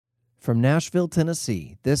From Nashville,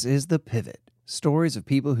 Tennessee, this is The Pivot, stories of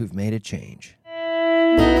people who've made a change.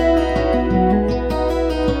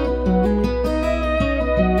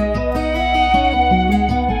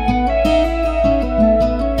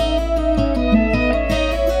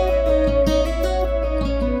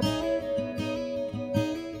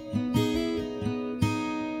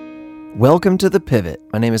 Welcome to The Pivot.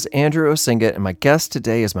 My name is Andrew Osinga, and my guest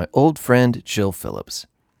today is my old friend, Jill Phillips.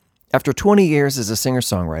 After 20 years as a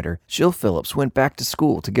singer-songwriter, Jill Phillips went back to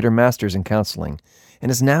school to get her master's in counseling and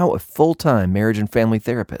is now a full-time marriage and family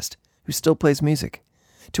therapist who still plays music.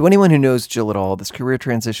 To anyone who knows Jill at all, this career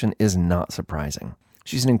transition is not surprising.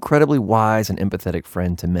 She's an incredibly wise and empathetic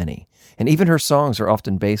friend to many, and even her songs are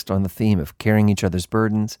often based on the theme of carrying each other's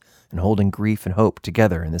burdens and holding grief and hope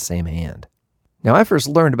together in the same hand. Now, I first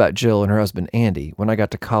learned about Jill and her husband Andy when I got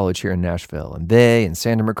to college here in Nashville, and they and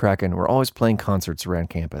Sandra McCracken were always playing concerts around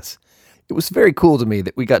campus. It was very cool to me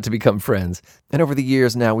that we got to become friends, and over the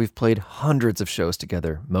years now we've played hundreds of shows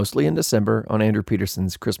together, mostly in December on Andrew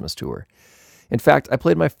Peterson's Christmas tour. In fact, I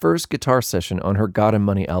played my first guitar session on her God and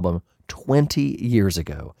Money album 20 years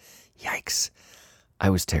ago. Yikes. I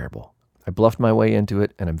was terrible. I bluffed my way into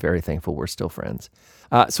it, and I'm very thankful we're still friends.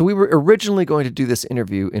 So we were originally going to do this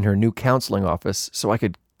interview in her new counseling office so I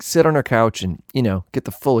could sit on her couch and, get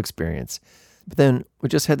the full experience. But then we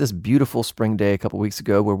just had this beautiful spring day a couple weeks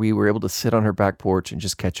ago where we were able to sit on her back porch and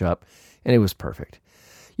just catch up, and it was perfect.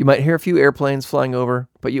 You might hear a few airplanes flying over,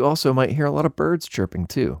 but you also might hear a lot of birds chirping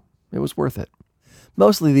too. It was worth it.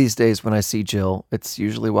 Mostly these days when I see Jill, it's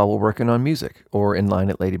usually while we're working on music or in line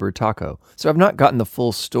at Ladybird Taco, so I've not gotten the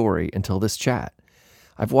full story until this chat.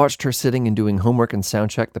 I've watched her sitting and doing homework and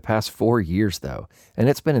soundcheck the past 4 years, though, and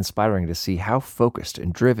it's been inspiring to see how focused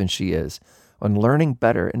and driven she is on learning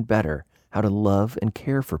better and better how to love and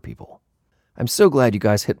care for people. I'm so glad you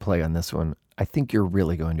guys hit play on this one. I think you're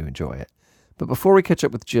really going to enjoy it. But before we catch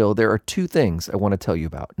up with Jill, there are two things I want to tell you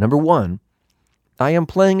about. Number one, I am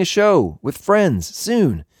playing a show with friends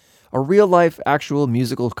soon, a real-life actual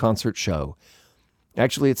musical concert show.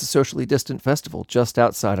 Actually, it's a socially distant festival just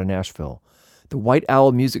outside of Nashville. The White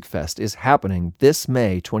Owl Music Fest is happening this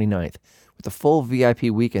May 29th, with a full VIP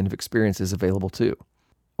weekend of experiences available too.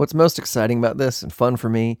 What's most exciting about this and fun for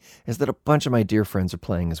me is that a bunch of my dear friends are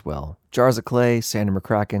playing as well. Jars of Clay, Sandra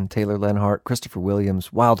McCracken, Taylor Lenhart, Christopher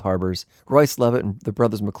Williams, Wild Harbors, Royce Levitt and the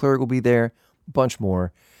Brothers McClure will be there, a bunch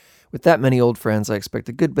more. With that many old friends, I expect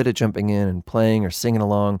a good bit of jumping in and playing or singing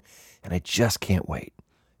along, and I just can't wait.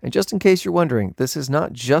 And just in case you're wondering, this is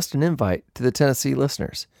not just an invite to the Tennessee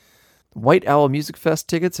listeners. White Owl Music Fest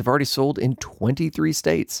tickets have already sold in 23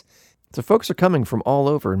 states. So folks are coming from all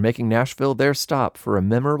over and making Nashville their stop for a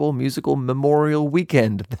memorable musical memorial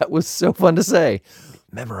weekend. That was so fun to say.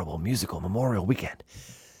 Memorable musical memorial weekend.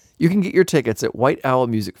 You can get your tickets at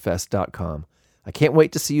whiteowlmusicfest.com. I can't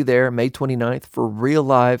wait to see you there May 29th for real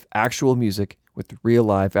live actual music with real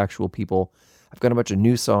live actual people. I've got a bunch of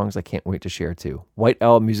new songs I can't wait to share too.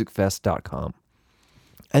 whiteowlmusicfest.com.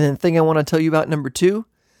 And then the thing I want to tell you about number two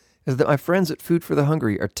is that my friends at Food for the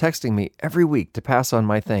Hungry are texting me every week to pass on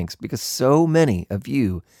my thanks because so many of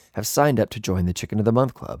you have signed up to join the Chicken of the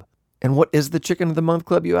Month Club. And what is the Chicken of the Month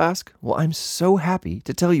Club, you ask? Well, I'm so happy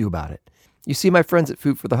to tell you about it. You see, my friends at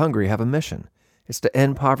Food for the Hungry have a mission. It's to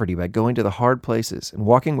end poverty by going to the hard places and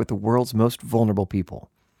walking with the world's most vulnerable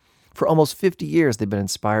people. For almost 50 years, they've been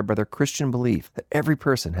inspired by their Christian belief that every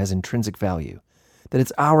person has intrinsic value, that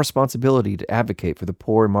it's our responsibility to advocate for the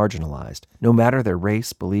poor and marginalized, no matter their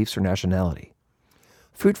race, beliefs, or nationality.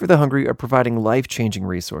 Food for the Hungry are providing life-changing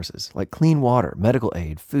resources like clean water, medical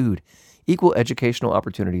aid, food, equal educational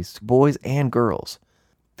opportunities to boys and girls.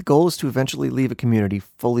 The goal is to eventually leave a community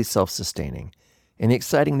fully self-sustaining. And the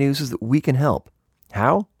exciting news is that we can help.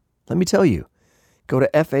 How? Let me tell you. Go to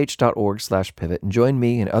fh.org/pivot and join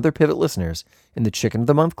me and other Pivot listeners in the Chicken of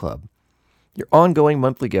the Month Club. Your ongoing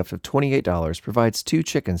monthly gift of $28 provides 2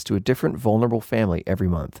 chickens to a different vulnerable family every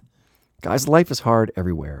month. Guys, life is hard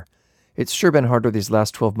everywhere. It's sure been harder these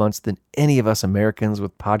last 12 months than any of us Americans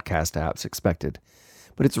with podcast apps expected.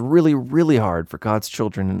 But it's really, really hard for God's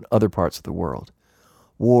children in other parts of the world.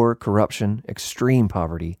 War, corruption, extreme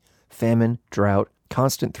poverty, famine, drought,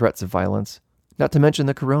 constant threats of violence, not to mention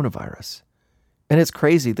the coronavirus. And it's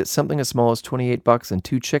crazy that something as small as $28 and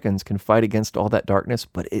 2 chickens can fight against all that darkness,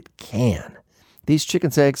 but it can. These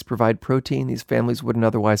chickens' eggs provide protein these families wouldn't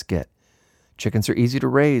otherwise get. Chickens are easy to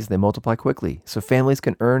raise, they multiply quickly, so families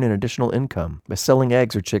can earn an additional income by selling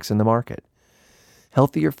eggs or chicks in the market.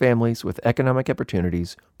 Healthier families with economic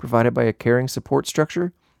opportunities provided by a caring support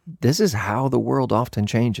structure, this is how the world often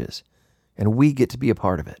changes, and we get to be a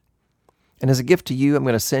part of it. And as a gift to you, I'm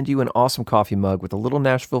going to send you an awesome coffee mug with a little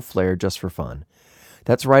Nashville flair just for fun.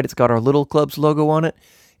 That's right, it's got our little club's logo on it,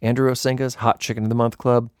 Andrew Osenga's Hot Chicken of the Month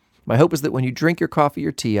Club. My hope is that when you drink your coffee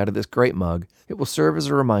or tea out of this great mug, it will serve as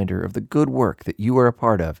a reminder of the good work that you are a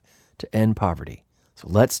part of to end poverty. So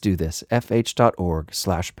let's do this,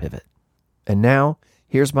 fh.org/pivot. And now,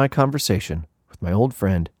 here's my conversation with my old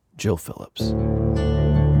friend, Jill Phillips.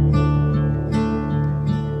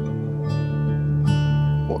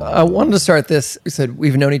 I wanted to start this. We said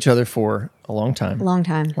we've known each other for a long time. Long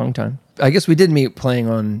time. I guess we did meet playing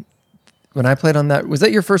on, when I played on that. Was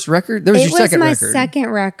that your first record? That was your second record. It was my second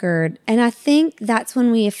record. And I think that's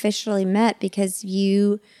when we officially met because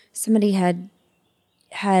somebody had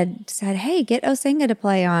said, hey, get Osenga to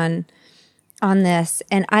play on this.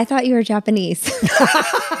 And I thought you were Japanese.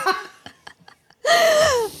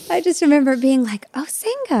 I just remember being like,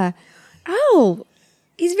 Osenga, oh,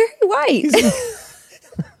 he's very white.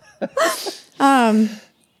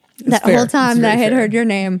 That fair. whole time that I had fair. heard your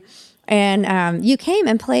name. And you came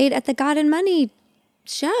and played at the God and Money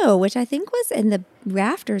show, which I think was in the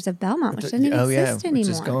rafters of Belmont, which doesn't even exist anymore. Which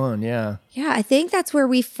is gone, yeah. Yeah, I think that's where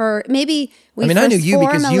we first, I knew you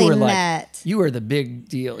because you were met. you were the big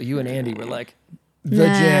deal. You and Andy were like the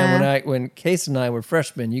jam. When Case and I were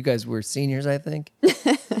freshmen, you guys were seniors, I think.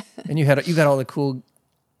 And you got all the cool,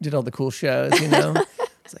 did all the cool shows, you know?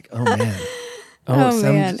 It's like, oh man.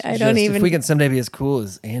 Man, I don't even. If we can someday be as cool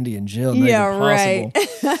as Andy and Jill, Yeah, right.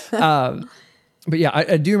 But yeah,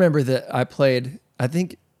 I do remember that I played. I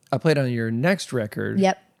think I played on your next record.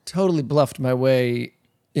 Yep. Totally bluffed my way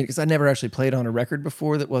because I never actually played on a record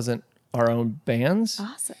before that wasn't our own band's.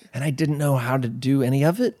 Awesome. And I didn't know how to do any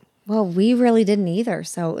of it. Well, we really didn't either,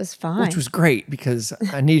 so it was fine. Which was great because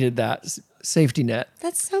I needed that safety net.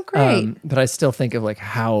 That's so great. But I still think of like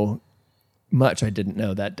how much I didn't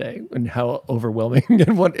know that day and how overwhelming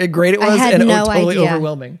and what great it was totally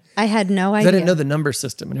overwhelming. I had no idea. I didn't know the number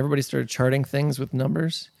system and everybody started charting things with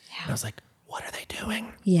numbers. Yeah. And I was like, what are they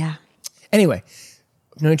doing? Yeah. Anyway,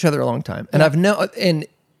 we've known each other a long time. And and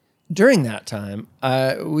during that time,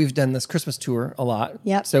 we've done this Christmas tour a lot.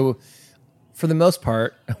 Yep. So for the most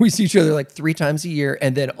part, we see each other like 3 times a year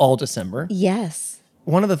and then all December. Yes.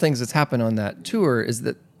 One of the things that's happened on that tour is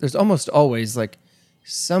that there's almost always like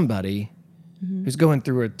somebody who's going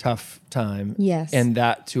through a tough time. Yes. And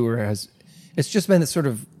that tour it's just been this sort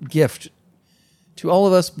of gift to all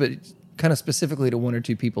of us, but kind of specifically to 1 or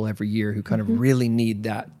 2 people every year who kind of really need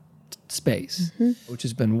that space, which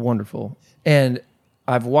has been wonderful. And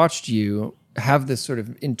I've watched you have this sort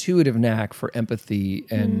of intuitive knack for empathy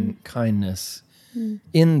and kindness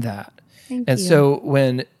in that. Thank and you. So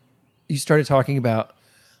when you started talking about,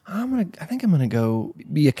 I think I'm gonna go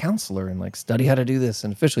be a counselor and like study how to do this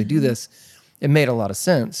and officially do this, it made a lot of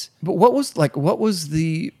sense. But what was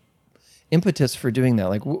the impetus for doing that?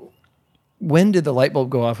 Like, when did the light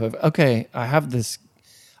bulb go off of, okay,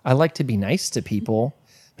 I like to be nice to people.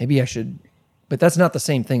 Maybe I should, but that's not the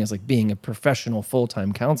same thing as like being a professional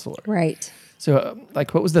full-time counselor. Right. So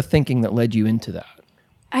like, what was the thinking that led you into that?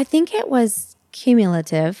 I think it was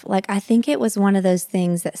cumulative. Like, I think it was one of those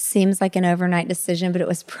things that seems like an overnight decision, but it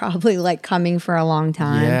was probably like coming for a long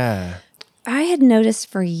time. Yeah. I had noticed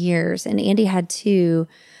for years, and Andy had too,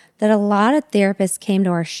 that a lot of therapists came to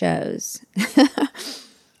our shows.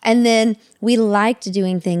 And then we liked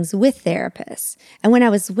doing things with therapists. And when I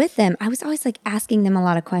was with them, I was always like asking them a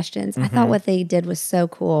lot of questions. I thought what they did was so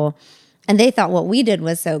cool. And they thought what we did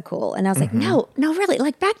was so cool. And I was like, no, really,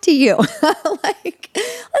 like back to you. Like,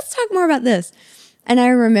 let's talk more about this. And I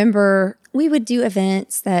remember we would do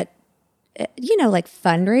events that, like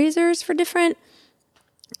fundraisers for different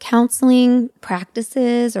counseling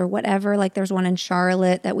practices or whatever. Like there's one in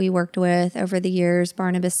Charlotte that we worked with over the years,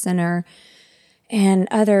 Barnabas Center, and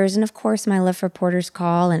others. And of course, my love for Porter's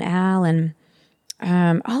Call and Al and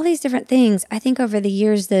all these different things. I think over the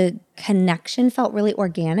years, the connection felt really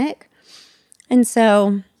organic. And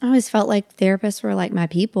so I always felt like therapists were like my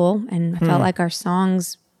people. And I felt like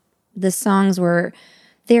the songs were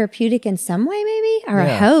therapeutic in some way, maybe, or I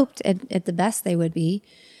hoped at the best they would be.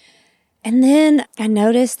 And then I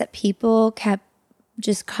noticed that people kept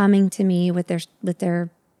just coming to me with their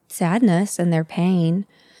sadness and their pain,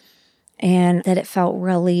 and that it felt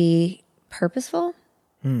really purposeful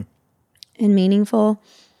and meaningful.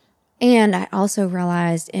 And I also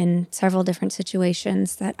realized in several different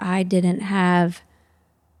situations that I didn't have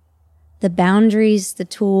the boundaries, the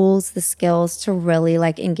tools, the skills to really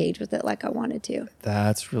like engage with it like I wanted to.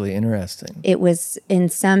 That's really interesting. It was in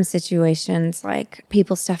some situations like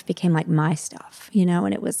people's stuff became like my stuff,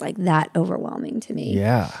 and it was like that overwhelming to me.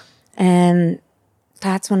 Yeah. And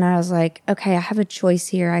that's when I was like, okay, I have a choice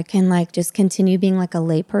here. I can like just continue being like a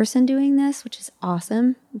layperson doing this, which is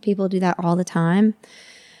awesome. People do that all the time.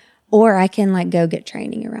 Or I can like go get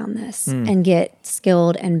training around this and get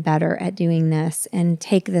skilled and better at doing this and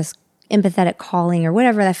take this empathetic calling or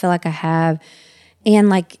whatever I feel like I have and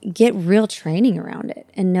like get real training around it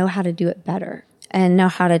and know how to do it better and know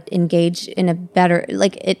how to engage in a better,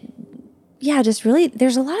 like it, yeah, just really,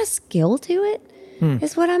 there's a lot of skill to it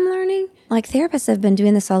is what I'm learning. Like therapists have been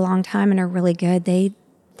doing this a long time and are really good. They've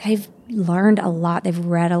learned a lot. They've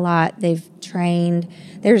read a lot. They've trained.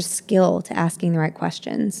 There's skill to asking the right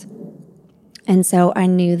questions. And so I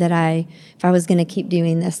knew that if I was going to keep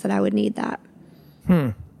doing this, that I would need that.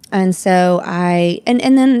 And so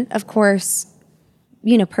and then of course,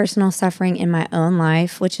 personal suffering in my own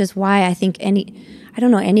life, which is why I think I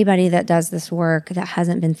don't know anybody that does this work that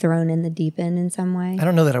hasn't been thrown in the deep end in some way. I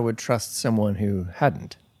don't know that I would trust someone who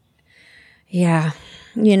hadn't. Yeah.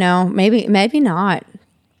 Maybe not.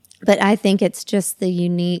 But I think it's just the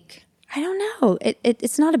unique, I don't know.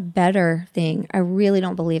 It's not a better thing. I really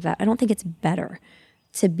don't believe that. I don't think it's better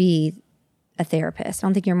to be a therapist. I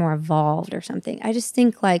don't think you're more evolved or something. I just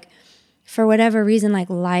think like for whatever reason, like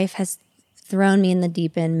life has thrown me in the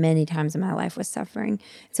deep end many times in my life with suffering.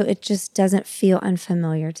 So it just doesn't feel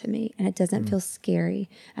unfamiliar to me and it doesn't feel scary.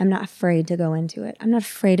 I'm not afraid to go into it. I'm not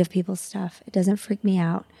afraid of people's stuff. It doesn't freak me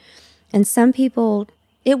out. And some people,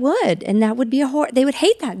 it would, and that would be they would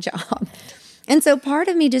hate that job. And so part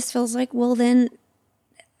of me just feels like, well, then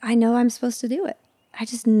I know I'm supposed to do it. I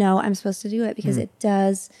just know I'm supposed to do it because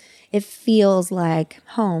it feels like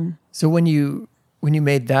home. So when you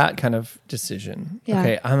made that kind of decision,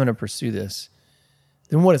 okay, I'm going to pursue this,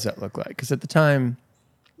 then what does that look like? Because at the time,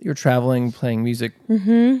 you're traveling, playing music.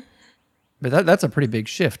 But that's a pretty big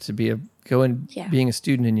shift to being a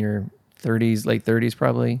student in your 30s, late 30s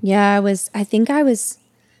probably. Yeah, I think I was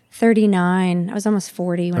 39. I was almost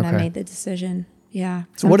 40 when I made the decision. Yeah.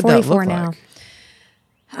 So what did that look now. like?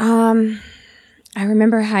 I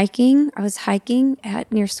remember hiking. I was hiking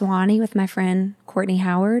near Suwannee with my friend Courtney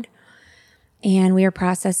Howard. And we were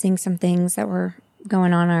processing some things that were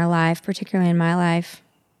going on in our life, particularly in my life.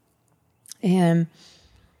 And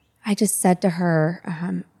I just said to her,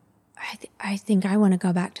 I think I want to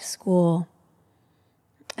go back to school.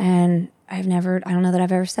 And I don't know that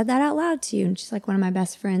I've ever said that out loud to you. And she's like one of my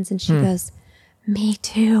best friends. And she goes, me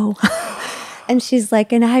too. And she's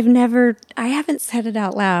like, and I haven't said it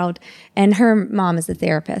out loud. And her mom is a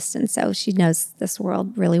therapist. And so she knows this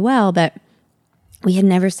world really well. But we had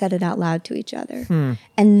never said it out loud to each other.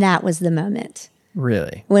 And that was the moment.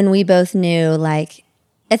 Really? When we both knew, like,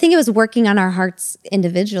 I think it was working on our hearts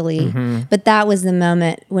individually, but that was the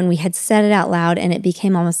moment when we had said it out loud and it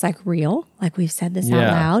became almost like real, like we've said this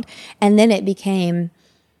out loud. And then it became,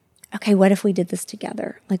 okay, what if we did this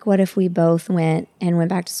together? Like, what if we both went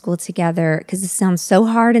back to school together? Because this sounds so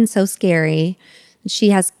hard and so scary.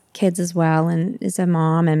 She has kids as well and is a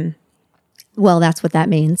mom, and well, that's what that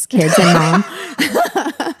means, kids and mom.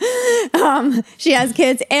 She has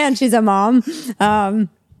kids and she's a mom.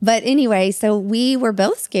 But anyway, so we were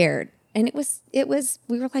both scared. And we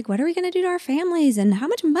were like, what are we going to do to our families? And how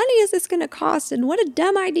much money is this going to cost? And what a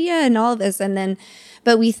dumb idea and all this.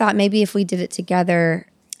 But we thought maybe if we did it together,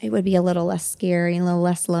 it would be a little less scary and a little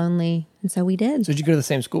less lonely. And so we did. So did you go to the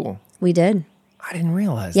same school? We did. I didn't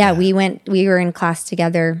realize that. Yeah, we were in class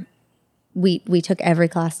together. We took every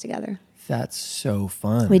class together. That's so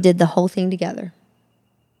fun. We did the whole thing together.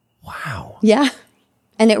 Wow. Yeah.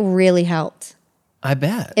 And it really helped. I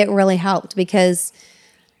bet. It really helped because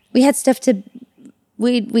we had stuff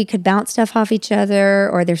we could bounce stuff off each other,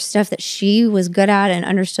 or there's stuff that she was good at and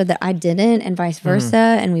understood that I didn't, and vice versa.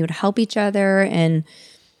 And we would help each other and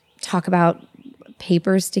talk about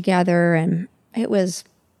papers together. And it was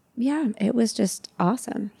just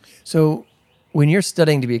awesome. So when you're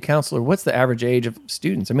studying to be a counselor, what's the average age of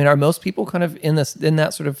students? I mean, are most people kind of in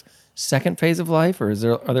that sort of second phase of life, or are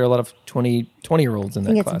there a lot of 20-year-olds in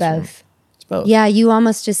that classroom? I think it's both. It's both. Yeah, you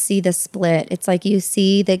almost just see the split. It's like you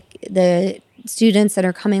see the students that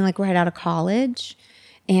are coming like right out of college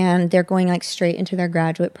and they're going like straight into their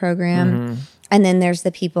graduate program. And then there's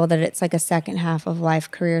the people that it's like a second half of life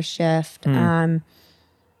career shift.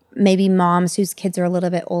 Maybe moms whose kids are a little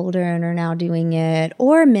bit older and are now doing it,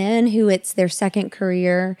 or men who it's their second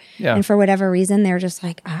career. Yeah. And for whatever reason, they're just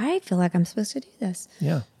like, I feel like I'm supposed to do this.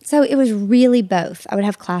 Yeah. So it was really both. I would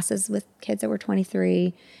have classes with kids that were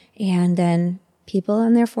 23 and then people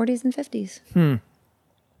in their 40s and 50s.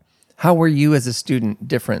 How were you as a student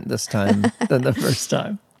different this time than the first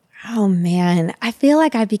time? Oh man, I feel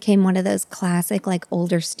like I became one of those classic like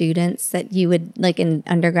older students that you would like in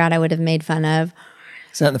undergrad I would have made fun of.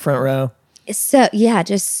 Sat in the front row. So yeah,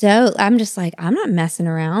 I'm just like, I'm not messing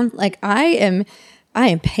around. Like I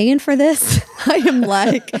am paying for this. I am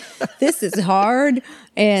like, this is hard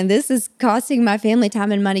and this is costing my family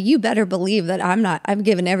time and money. You better believe that I'm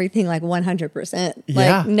giving everything like 100%. Yeah.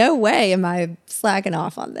 Like no way am I slacking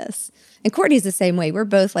off on this. And Courtney's the same way. We're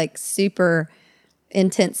both like super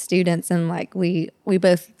intense students and like we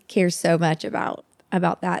both care so much about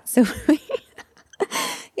that. So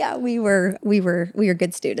yeah, we were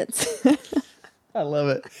good students. I love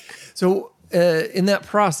it. So in that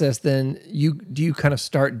process, then do you kind of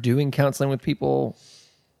start doing counseling with people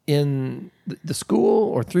in the school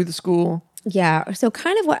or through the school? Yeah. So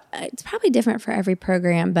kind of it's probably different for every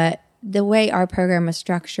program, but the way our program was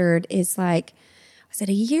structured is like, was it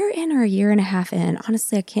a year in or a year and a half in?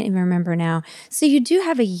 Honestly, I can't even remember now. So you do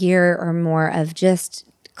have a year or more of just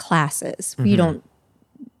classes. Mm-hmm.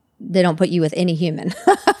 They don't put you with any human,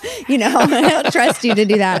 I don't trust you to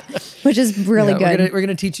do that, which is really good. We're going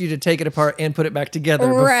to teach you to take it apart and put it back together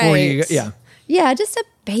before you, Yeah, just a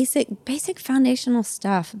basic foundational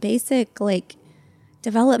stuff, basic like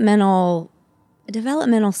developmental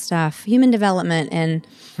stuff, human development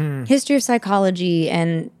and history of psychology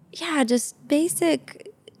and just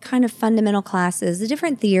basic kind of fundamental classes, the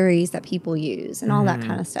different theories that people use and all that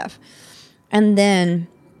kind of stuff. And then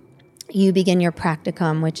you begin your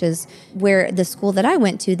practicum, which is where the school that I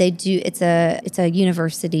went to, it's a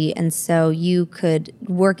university. And so you could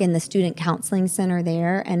work in the student counseling center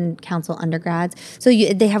there and counsel undergrads. So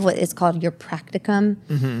they have what is called your practicum.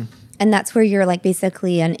 Mm-hmm. And that's where you're like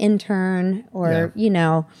basically an intern or,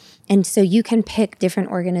 and so you can pick different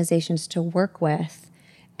organizations to work with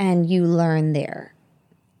and you learn there.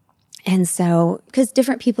 And so, because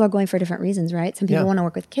different people are going for different reasons, right? Some people want to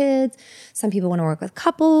work with kids. Some people want to work with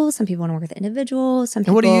couples. Some people want to work with individuals. Some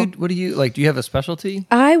people. And what do you like? Do you have a specialty?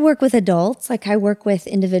 I work with adults. Like I work with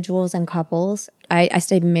individuals and couples. I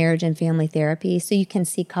study marriage and family therapy. So you can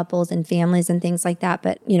see couples and families and things like that.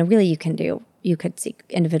 But, really you could see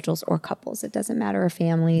individuals or couples. It doesn't matter, or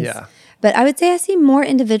families. Yeah. But I would say I see more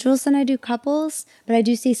individuals than I do couples, but I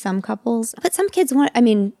do see some couples. But some kids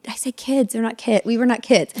I say kids, they're not kids. We were not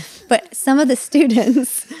kids. But some of the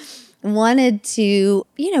students wanted to,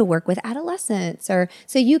 work with adolescents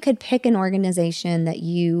so you could pick an organization that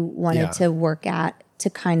you wanted to work at to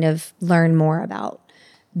kind of learn more about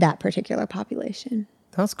that particular population.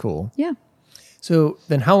 That's cool. Yeah. So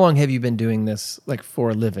then how long have you been doing this like for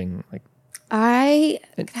a living? Like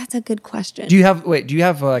that's a good question. Do you have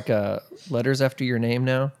like letters after your name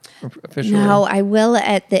now officially? No, I will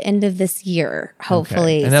at the end of this year,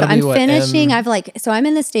 hopefully. Okay. So I'm finishing. I'm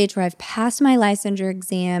in the stage where I've passed my licensure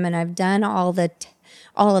exam and I've done all of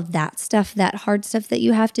that stuff, that hard stuff that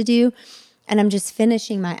you have to do. And I'm just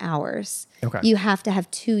finishing my hours. Okay. You have to have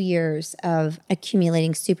 2 years of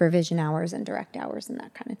accumulating supervision hours and direct hours and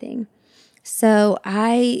that kind of thing. So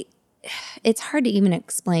it's hard to even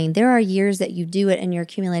explain. There are years that you do it and you're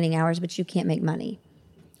accumulating hours, but you can't make money.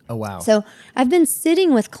 Oh, wow. So I've been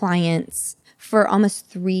sitting with clients for almost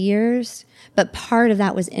 3 years, but part of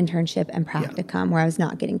that was internship and practicum where I was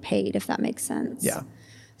not getting paid, if that makes sense. Yeah.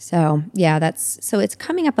 So so it's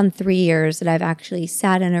coming up on 3 years that I've actually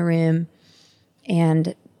sat in a room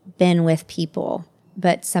and been with people,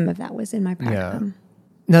 but some of that was in my practicum.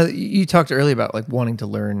 Yeah. Now, you talked earlier about like wanting to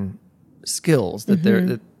learn skills that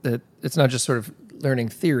that it's not just sort of learning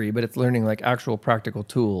theory, but it's learning like actual practical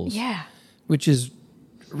tools. Yeah. Which is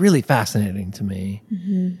really fascinating to me.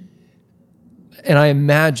 Mm-hmm. And I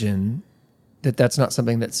imagine that that's not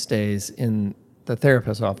something that stays in the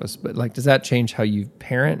therapist's office, but like, does that change how you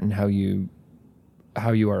parent and how you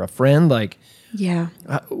are a friend? Like, yeah.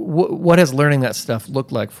 What has learning that stuff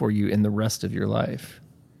looked like for you in the rest of your life?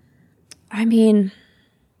 I mean,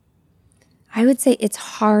 I would say it's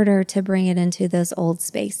harder to bring it into those old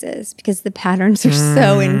spaces because the patterns are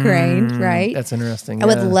so ingrained, right? That's interesting. I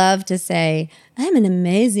would love to say, I'm an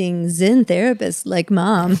amazing Zen therapist like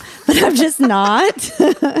Mom, but I'm just not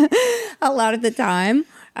a lot of the time.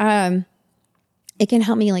 It can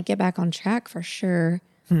help me like get back on track for sure.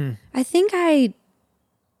 I think I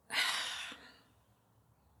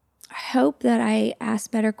hope that I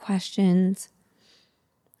ask better questions.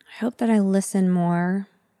 I hope that I listen more.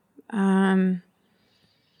 I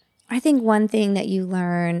think one thing that you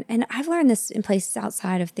learn, and I've learned this in places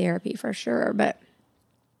outside of therapy for sure, but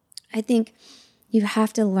I think you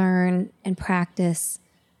have to learn and practice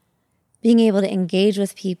being able to engage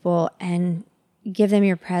with people and give them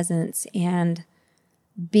your presence and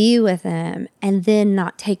be with them and then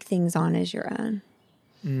not take things on as your own.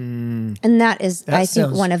 And that is, I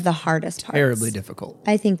think, one of the hardest parts. Terribly difficult.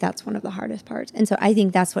 I think that's one of the hardest parts. And so I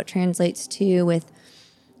think that's what translates to with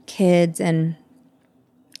kids, and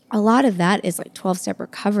a lot of that is like 12-step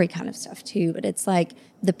recovery kind of stuff too. But it's like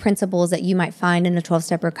the principles that you might find in a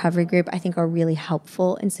 12-step recovery group, I think are really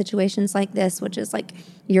helpful in situations like this, which is like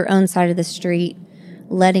your own side of the street,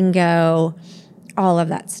 letting go, all of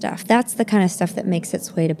that stuff. That's the kind of stuff that makes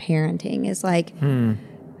its way to parenting, is like,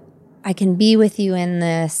 I can be with you in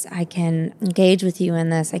this. I can engage with you in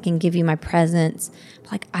this. I can give you my presence.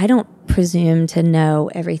 But like, I don't presume to know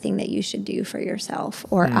everything that you should do for yourself,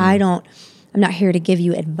 or I'm not here to give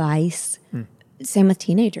you advice. Same with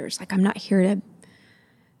teenagers. Like, I'm not here to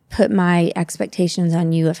put my expectations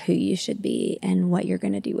on you of who you should be and what you're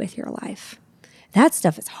going to do with your life. That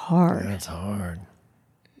stuff is hard. That's hard.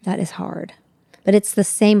 That is hard. But it's the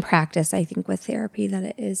same practice, I think, with therapy that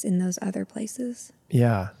it is in those other places.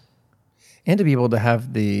 Yeah. And to be able to have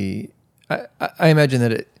I imagine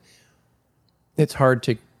that it's hard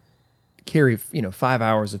to carry, 5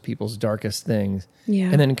 hours of people's darkest things,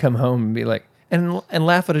 and then come home and be like, and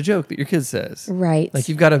laugh at a joke that your kid says. Right. Like,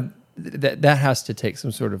 you've got to, that has to take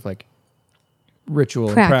some sort of like ritual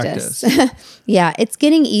and practice. Yeah, it's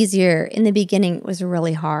getting easier. In the beginning, it was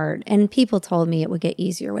really hard, and people told me it would get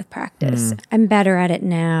easier with practice. I'm better at it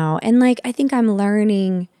now, and like, I think I'm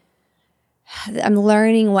learning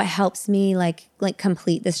what helps me like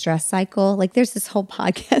complete the stress cycle. Like, there's this whole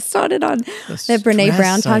podcast on it that Brene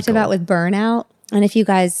Brown talked about with burnout. And if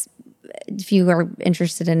you are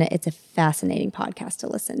interested in it, it's a fascinating podcast to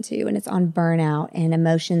listen to. And it's on burnout and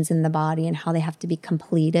emotions in the body and how they have to be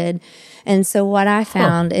completed. And so what I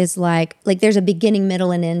found is like there's a beginning,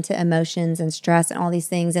 middle, and end to emotions and stress and all these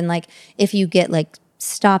things. And like, if you get like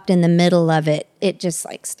stopped in the middle of it, it just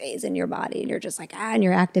like stays in your body, and you're just like, and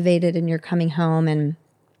you're activated, and you're coming home, and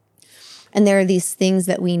there are these things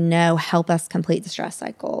that we know help us complete the stress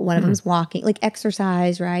cycle. One of them is walking, like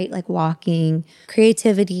exercise, right? Like walking,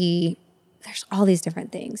 creativity. There's all these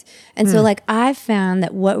different things. And so like, I've found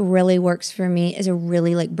that what really works for me is a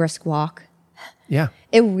really like brisk walk. Yeah.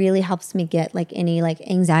 It really helps me get like any like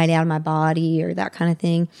anxiety out of my body or that kind of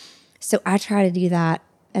thing. So I try to do that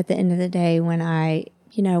at the end of the day when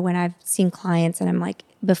when I've seen clients, and I'm like,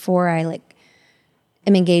 before I like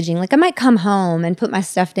am engaging, like I might come home and put my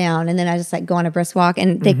stuff down, and then I just like go on a brisk walk,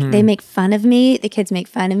 and they make fun of me. The kids make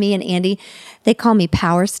fun of me, and Andy, they call me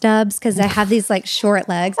power stubs because I have these like short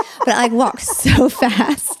legs, but I like walk so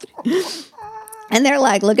fast. And they're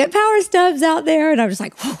like, look at power stubs out there. And I'm just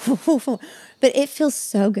like, whoa, whoa, whoa. But it feels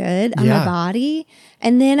so good on my body.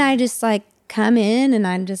 And then I just like come in, and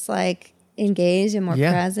I'm just like engaged and more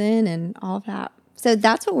present and all of that. So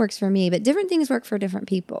that's what works for me, but different things work for different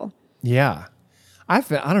people. Yeah. I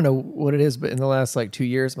don't know what it is, but in the last like 2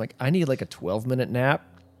 years, I'm like, I need like a 12-minute nap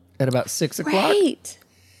at about 6 o'clock.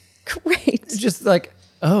 Great. Just like,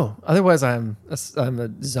 otherwise I'm a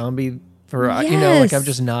zombie for, like I'm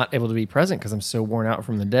just not able to be present because I'm so worn out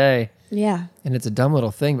from the day. Yeah. And it's a dumb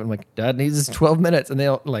little thing, but I'm like, Dad needs this 12 minutes. And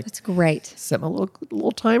they'll like, it's great. Set my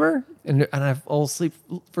little timer, and I fall asleep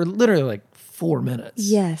for literally like 4 minutes.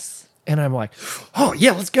 Yes. And I'm like, oh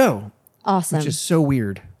yeah, let's go. Awesome. Which is so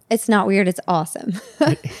weird. It's not weird. It's awesome.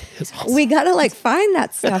 It's awesome. We got to like find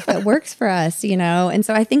that stuff that works for us, And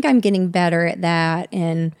so I think I'm getting better at that,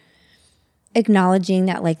 and acknowledging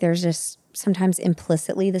that like there's just sometimes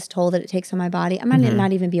implicitly this toll that it takes on my body. I might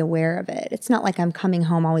not even be aware of it. It's not like I'm coming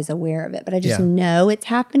home always aware of it, but I just know it's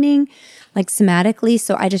happening like somatically.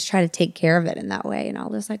 So I just try to take care of it in that way. And I'll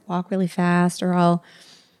just like walk really fast, or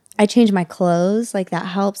I change my clothes. Like that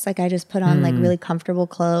helps. Like I just put on like really comfortable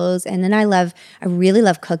clothes. And then I really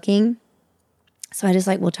love cooking. So I just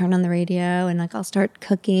like will turn on the radio, and like I'll start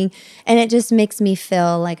cooking, and it just makes me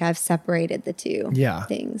feel like I've separated the two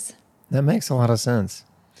things. That makes a lot of sense.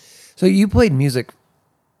 So you played music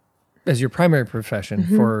as your primary profession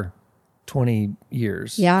for 20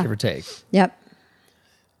 years, give or take. Yep.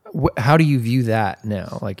 How do you view that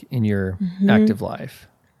now, like in your active life?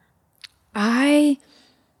 I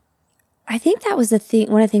think that was the thing.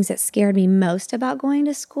 One of the things that scared me most about going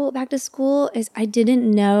to school, back to school, is I didn't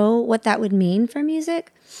know what that would mean for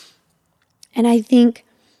music. And I think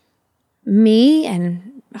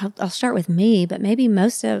and I'll start with me, but maybe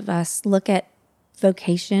most of us look at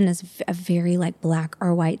vocation as a very like black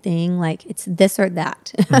or white thing. Like it's this or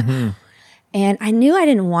that. And I knew I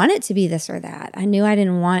didn't want it to be this or that. I knew I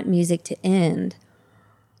didn't want music to end.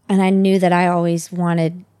 And I knew that I always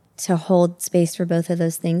wanted to hold space for both of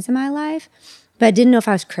those things in my life, but I didn't know if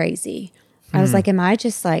I was crazy. I was like, am I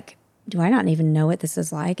just like, do I not even know what this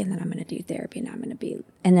is like? And then I'm going to do therapy, and then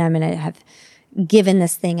I'm going to have given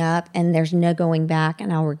this thing up, and there's no going back,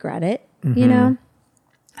 and I'll regret it. I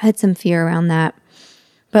had some fear around that.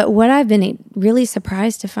 But what I've been really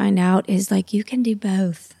surprised to find out is like you can do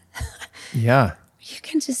both. Yeah. You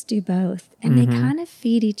can just do both. And they kind of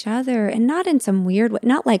feed each other, and not in some weird way,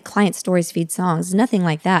 not like client stories feed songs, nothing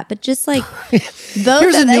like that, but just like both.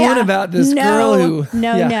 Here's a new one about this girl who...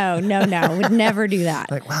 No, would never do that.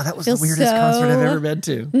 Like, wow, that was the weirdest concert I've ever been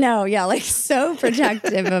to. No, yeah, like so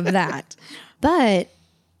protective of that. But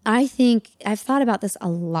I think, I've thought about this a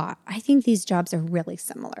lot. I think these jobs are really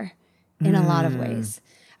similar in a lot of ways.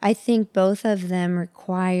 I think both of them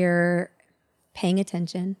require paying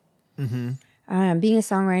attention. Being a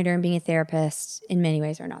songwriter and being a therapist in many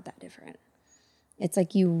ways are not that different. It's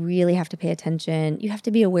like you really have to pay attention. You have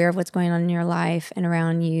to be aware of what's going on in your life and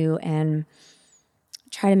around you and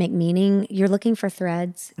try to make meaning. You're looking for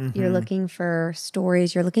threads. You're looking for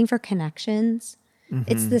stories. You're looking for connections.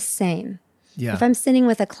 It's the same. Yeah. If I'm sitting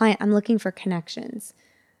with a client, I'm looking for connections.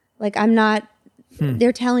 Like I'm not,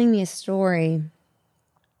 they're telling me a story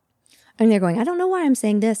and they're going, I don't know why I'm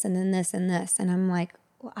saying this and then this and this. And I'm like,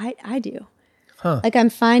 well, I do. Like I'm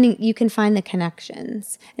finding, you can find the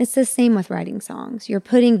connections. It's the same with writing songs. You're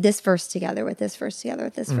putting this verse together with this verse together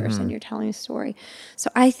with this verse, and you're telling a story. So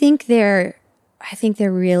I think they're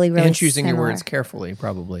really, really and choosing similar. your words carefully,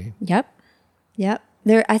 probably. Yep.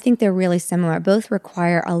 I think they're really similar. Both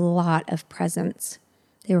require a lot of presence.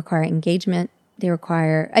 They require engagement. They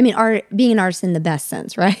require, being an artist in the best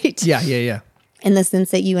sense, right? Yeah. In the sense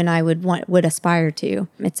that you and I would aspire to.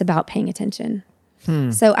 It's about paying attention.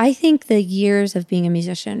 So I think the years of being a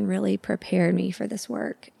musician really prepared me for this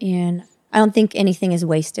work. And I don't think anything is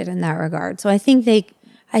wasted in that regard. So I think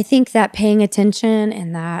that paying attention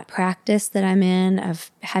and that practice that I'm in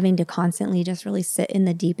of having to constantly just really sit in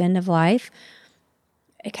the deep end of life,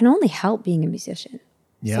 it can only help being a musician.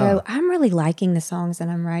 Yeah. So I'm really liking the songs that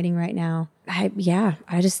I'm writing right now. I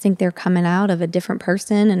just think they're coming out of a different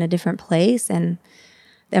person and a different place. And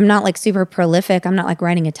I'm not like super prolific. I'm not like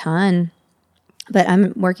writing a ton. But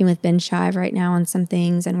I'm working with Ben Shive right now on some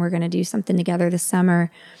things, and we're going to do something together this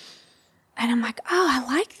summer. And I'm like, oh, I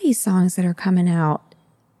like these songs that are coming out.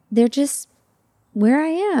 They're just where I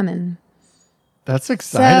am. And that's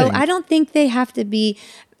exciting. So I don't think they have to be,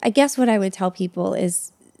 I guess what I would tell people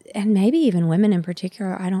is, and maybe even women in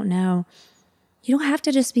particular, I don't know, you don't have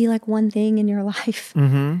to just be like one thing in your life.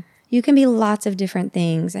 You can be lots of different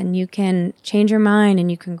things, and you can change your mind and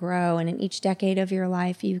you can grow. And in each decade of your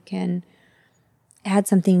life, you can add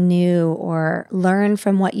something new or learn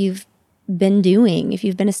from what you've been doing. If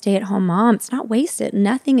you've been a stay-at-home mom, it's not wasted.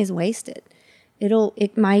 Nothing is wasted.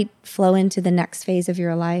 It might flow into the next phase of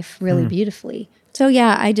your life really beautifully. So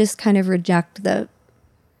yeah, I just kind of reject the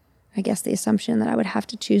assumption that I would have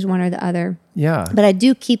to choose one or the other. Yeah. But I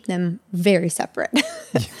do keep them very separate.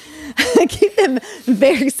 I keep them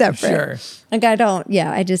very separate. Sure. Like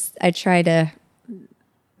I try to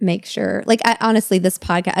make sure, like honestly, this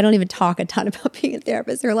podcast, I don't even talk a ton about being a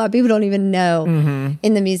therapist. There are a lot of people who don't even know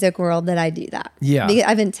in the music world that I do that. Yeah. Because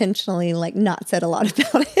I've intentionally like not said a lot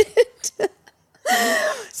about it.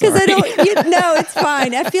 Because I don't, no, it's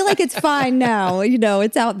fine. I feel like it's fine now.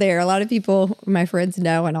 It's out there. A lot of people, my friends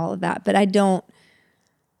know and all of that, but I don't,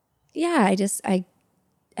 I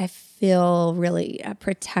feel really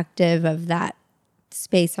protective of that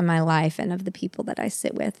space in my life and of the people that I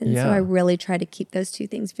sit with. And so I really try to keep those two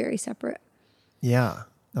things very separate. Yeah.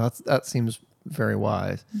 That seems very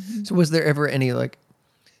wise. So was there ever any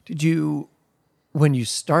when you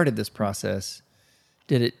started this process,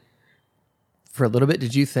 for a little bit,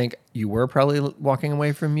 did you think you were probably walking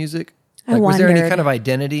away from music? Was there any kind of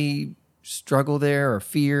identity struggle there or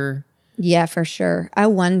fear? Yeah, for sure. I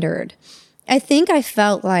wondered. I think I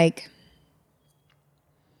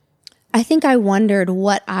wondered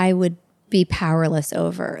what I would be powerless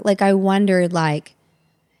over. Like I wondered, like,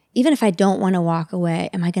 even if I don't want to walk away,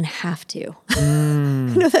 am I going to have to? I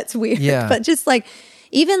know that's weird, but just like,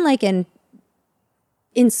 even like in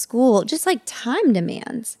school, just like time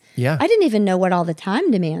demands. Yeah. I didn't even know what all the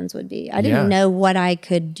time demands would be. I didn't know what I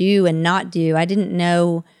could do and not do. I didn't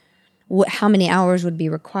know how many hours would be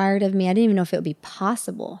required of me. I didn't even know if it would be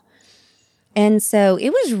possible. And so it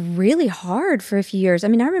was really hard for a few years. I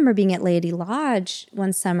mean, I remember being at Laity Lodge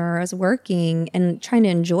one summer. I was working and trying to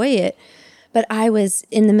enjoy it, but I was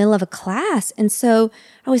in the middle of a class. And so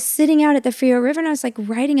I was sitting out at the Frio River and I was like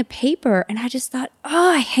writing a paper. And I just thought, oh,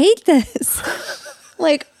 I hate this.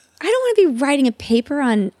 Like, I don't want to be writing a paper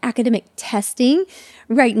on academic testing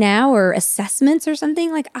right now or assessments or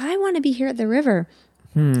something. Like, I want to be here at the river.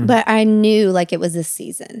 But I knew like it was a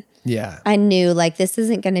season. Yeah. I knew like this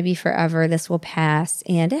isn't going to be forever. This will pass.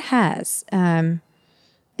 And it has.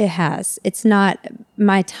 It has. It's not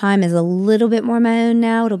my time is a little bit more my own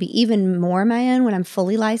now. It'll be even more my own when I'm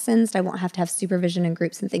fully licensed. I won't have to have supervision in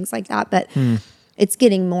groups and things like that. But it's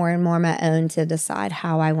getting more and more my own to decide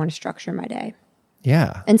how I want to structure my day.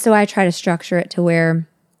 Yeah. And so I try to structure it to where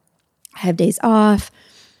I have days off.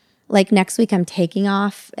 Like next week, I'm taking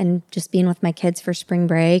off and just being with my kids for spring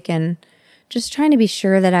break and just trying to be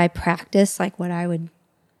sure that I practice like what I would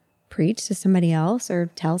preach to somebody else or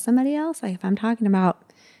tell somebody else. Like if I'm talking about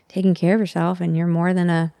taking care of yourself and you're more than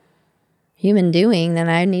a human doing, then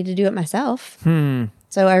I need to do it myself.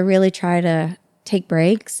 So I really try to take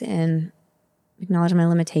breaks and acknowledge my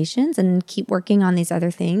limitations and keep working on these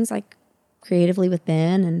other things like creatively with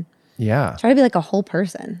Ben and try to be like a whole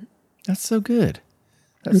person. That's so good.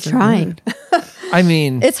 I'm trying. I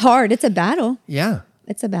mean, it's hard. It's a battle. Yeah.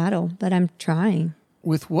 It's a battle, but I'm trying.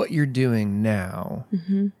 With what you're doing now,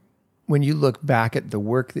 when you look back at the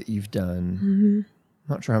work that you've done, I'm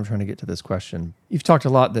not sure how I'm trying to get to this question. You've talked a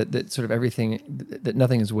lot that sort of everything, that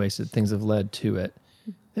nothing is wasted, things have led to it.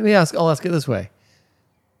 I'll ask it this way.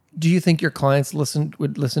 Do you think your clients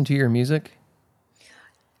would listen to your music?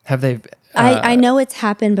 Have they? I know it's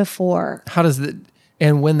happened before. How does that?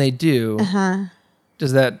 And when they do, what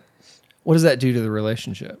does that do to the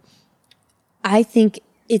relationship? I think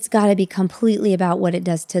it's got to be completely about what it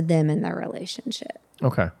does to them in their relationship.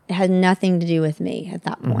 Okay. It had nothing to do with me at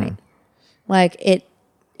that point. Like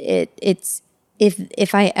it's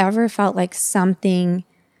if I ever felt like something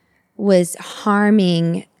was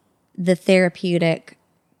harming the therapeutic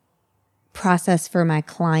process for my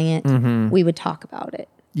client, we would talk about it.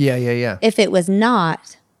 Yeah. If it was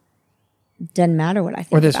not, doesn't matter what I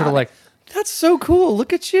think. Or they're about sort of it. like, that's so cool.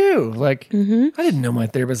 Look at you. Like, I didn't know my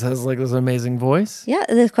therapist has like this amazing voice. Yeah.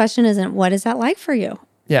 The question isn't, what is that like for you?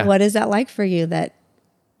 Yeah. What is that like for you that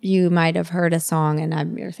you might have heard a song and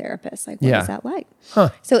I'm your therapist? Like, what is that like?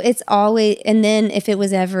 So it's always, and then if it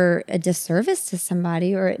was ever a disservice to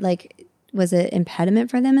somebody or like was an impediment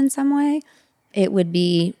for them in some way, it would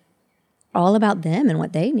be all about them and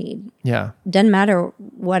what they need. Yeah. Doesn't matter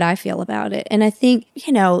what I feel about it. And I think,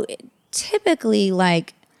 typically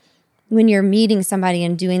like when you're meeting somebody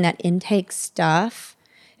and doing that intake stuff,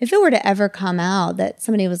 if it were to ever come out that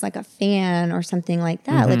somebody was like a fan or something like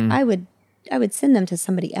that, like I would send them to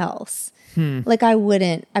somebody else. Like I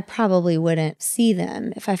probably wouldn't see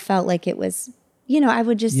them if I felt like it was, I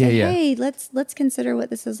would just say, hey, let's consider what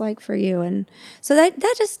this is like for you. And so that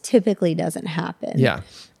just typically doesn't happen. Yeah.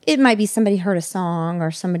 It might be somebody heard a song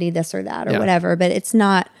or somebody this or that or whatever, but it's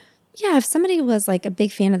not. Yeah, if somebody was like a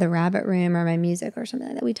big fan of the Rabbit Room or my music or something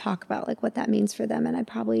like that, we talk about like what that means for them, and I'd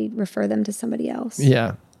probably refer them to somebody else.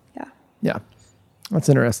 Yeah. That's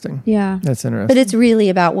interesting. Yeah, that's interesting. But it's really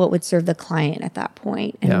about what would serve the client at that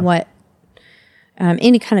point, and what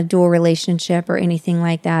any kind of dual relationship or anything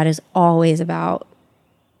like that is always about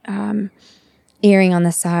erring on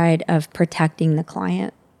the side of protecting the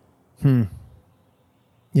client.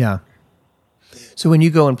 Yeah. So when you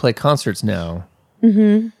go and play concerts now,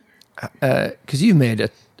 because you've made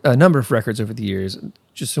a number of records over the years,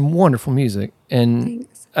 just some wonderful music. And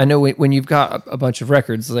Thanks. I know when you've got a bunch of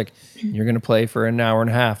records, like you're going to play for an hour and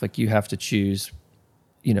a half, like you have to choose,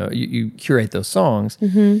 you curate those songs.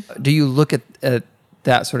 Do you look at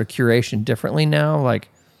that sort of curation differently now? Like,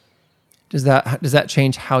 does that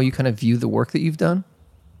change how you kind of view the work that you've done?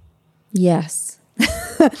 Yes.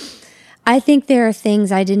 I think there are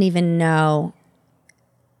things I didn't even know.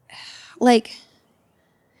 Like,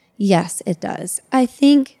 yes, it does. I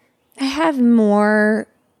think I have more.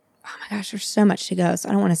 Oh my gosh, there's so much to go. So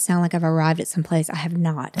I don't want to sound like I've arrived at some place. I have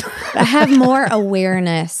not. But I have more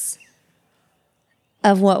awareness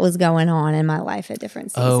of what was going on in my life at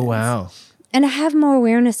different seasons. Oh, wow. And I have more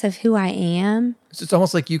awareness of who I am. So it's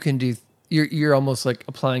almost like you can do, you're almost like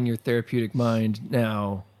applying your therapeutic mind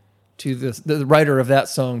now to the writer of that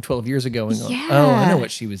song 12 years ago and going, oh, I know what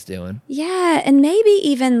she was doing. Yeah, and maybe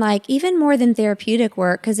even more than therapeutic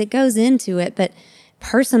work, because it goes into it, but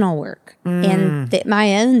personal work and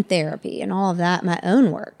my own therapy and all of that, my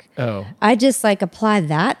own work. Oh. I just like apply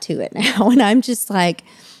that to it now, and I'm just like,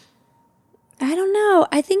 I don't know.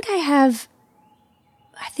 I think I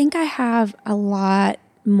have a lot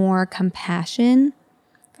more compassion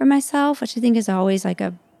for myself, which I think is always like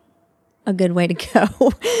a good way to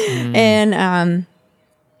go. And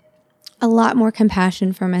a lot more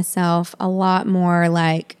compassion for myself, a lot more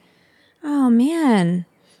like, oh man,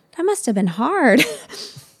 that must have been hard.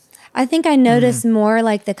 I think I notice more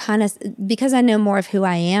like the kind of, because I know more of who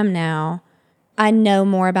I am now, I know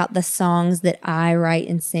more about the songs that I write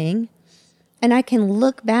and sing. And I can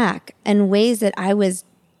look back in ways that I was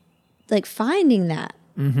like finding that.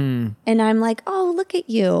 And I'm like, oh, look at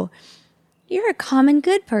you. you're a common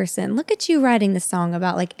good person. Look at you writing the song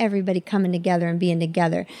about like everybody coming together and being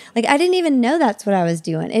together. Like I didn't even know that's what I was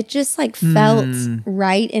doing. It just like felt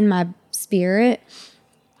right in my spirit.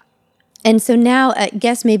 And so now I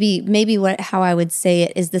guess maybe how I would say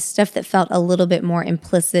it is the stuff that felt a little bit more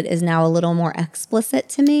implicit is now a little more explicit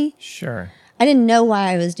to me. Sure. I didn't know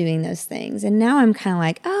why I was doing those things. And now I'm kind of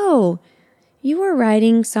like, oh, you were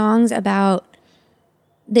writing songs about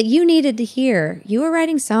that you needed to hear. You were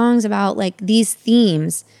writing songs about like these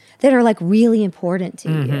themes that are like really important to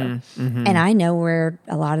you. And I know where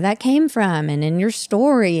a lot of that came from and in your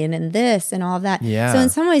story and in this and all of that. Yeah. So in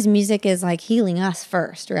some ways, music is like healing us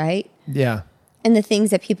first, right? Yeah. And the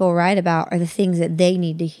things that people write about are the things that they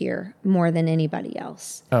need to hear more than anybody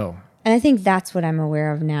else. Oh. And I think that's what I'm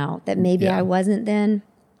aware of now, that maybe I wasn't then.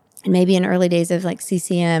 And maybe in early days of like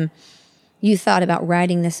CCM, you thought about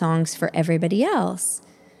writing the songs for everybody else.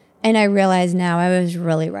 And I realize now I was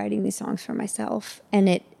really writing these songs for myself.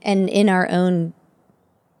 And in our own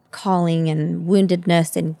calling and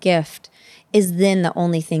woundedness and gift is then the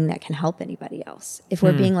only thing that can help anybody else. If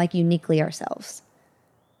we're being like uniquely ourselves.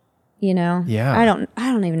 You know? Yeah. I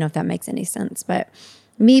don't even know if that makes any sense, but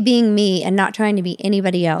me being me and not trying to be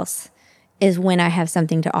anybody else is when I have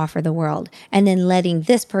something to offer the world. And then letting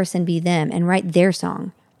this person be them and write their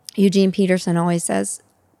song. Eugene Peterson always says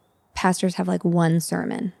pastors have like one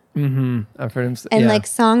sermon. I've heard him say, and like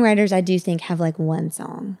songwriters, I do think have like one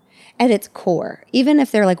song at its core. Even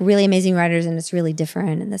if they're like really amazing writers and it's really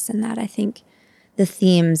different and this and that, I think the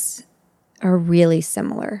themes are really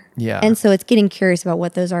similar. Yeah. And so it's getting curious about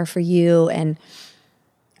what those are for you and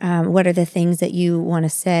what are the things that you want to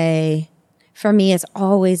say. For me, it's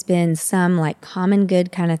always been some like common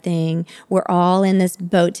good kind of thing. We're all in this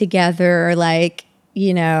boat together, like,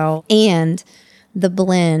 you know, and the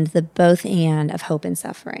blend, the both and of hope and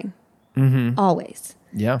suffering. Always.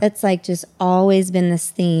 Yeah. That's like just always been this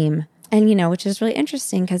theme. And, you know, which is really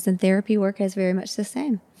interesting because the therapy work is very much the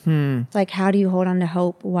same. It's like, how do you hold on to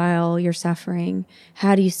hope while you're suffering?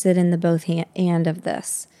 How do you sit in the both and of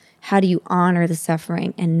this? How do you honor the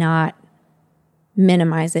suffering and not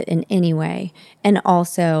minimize it in any way? And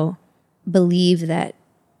also believe that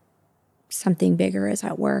something bigger is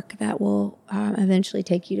at work that will eventually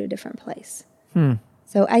take you to a different place.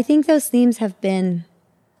 So I think those themes have been.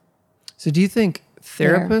 So do you think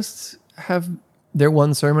therapists have their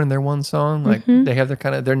one sermon, their one song? Like they have their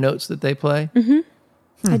kind of their notes that they play?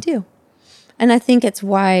 I do. And I think it's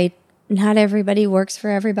why not everybody works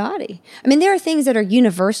for everybody. I mean, there are things that are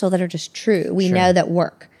universal that are just true. We know that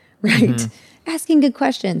work, right? Asking good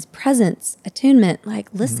questions, presence, attunement, like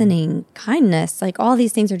listening, kindness, like all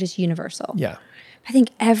these things are just universal. Yeah. I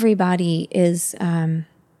think everybody is,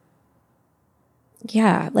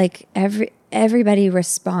 like everybody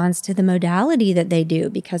responds to the modality that they do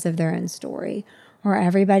because of their own story, or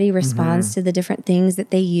everybody responds to the different things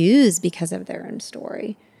that they use because of their own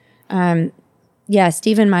story.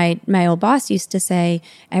 Stephen, my old boss, used to say,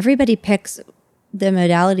 everybody picks the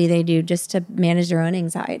modality they do just to manage their own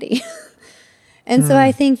anxiety. And so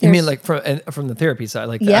I think You there's... mean like from the therapy side,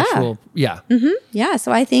 like the actual, Yeah.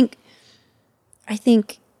 So I think,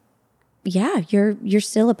 you're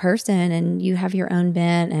still a person and you have your own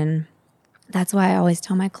bent. And that's why I always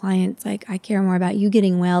tell my clients, like, I care more about you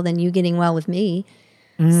getting well than you getting well with me.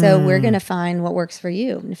 So we're going to find what works for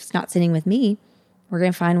you. And if it's not sitting with me, we're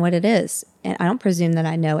going to find what it is. And I don't presume that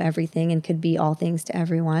I know everything and could be all things to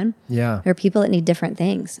everyone. Yeah. There are people that need different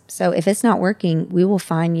things. So if it's not working, we will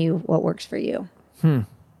find you what works for you.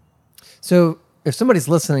 So if somebody's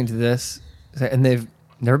listening to this and they've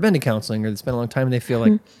never been to counseling or it's been a long time and they feel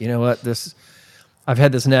like, you know what, I've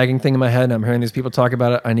had this nagging thing in my head and I'm hearing these people talk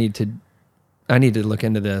about it. I need to look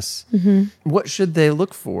into this. What should they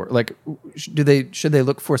look for? Like, should they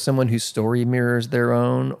look for someone whose story mirrors their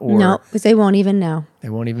own? Or No, because they won't even know. They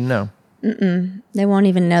won't even know. They won't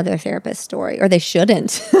even know their therapist's story, or they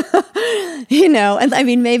shouldn't. You know, and I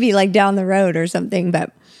mean, maybe like down the road or something,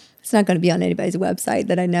 but it's not going to be on anybody's website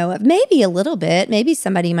that I know of. Maybe a little bit. Maybe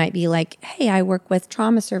somebody might be like, hey, I work with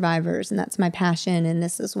trauma survivors and that's my passion and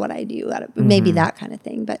this is what I do. Maybe that kind of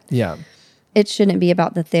thing. But yeah, it shouldn't be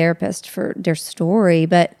about the therapist for their story.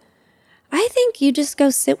 But I think you just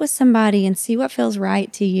go sit with somebody and see what feels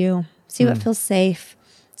right to you. See what feels safe.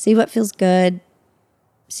 See what feels good.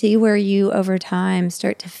 See where you over time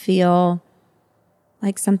start to feel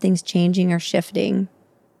like something's changing or shifting.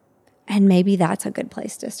 And maybe that's a good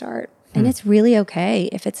place to start. And it's really okay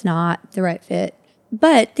if it's not the right fit.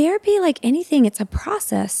 But therapy, like anything, it's a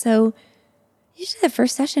process. So usually the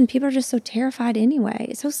first session, people are just so terrified anyway.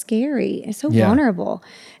 It's so scary. It's so vulnerable.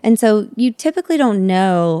 And so you typically don't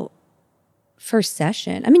know first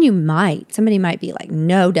session. I mean, somebody might be like,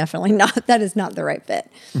 no, definitely not. That is not the right fit.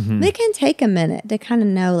 They can take a minute to kind of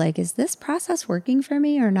know, like, is this process working for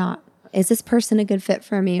me or not? Is this person a good fit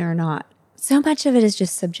for me or not? So much of it is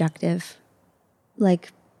just subjective.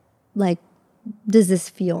 Like, does this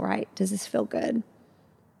feel right? Does this feel good?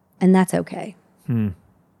 And that's okay.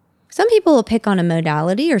 Some people will pick on a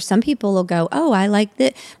modality, or some people will go, oh, I like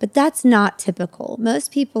that. But that's not typical.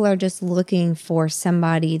 Most people are just looking for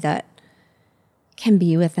somebody that can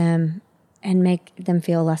be with them and make them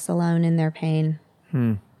feel less alone in their pain.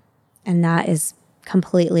 And that is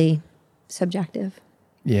completely subjective.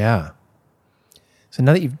 Yeah. So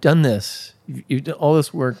now that you've done this, you've done all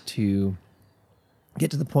this work to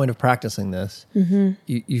get to the point of practicing this.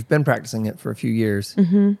 You've been practicing it for a few years.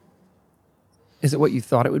 Is it what you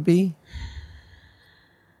thought it would be?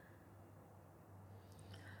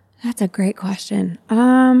 That's a great question.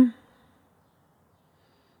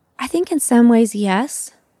 I think in some ways,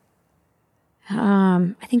 yes.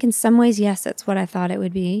 That's what I thought it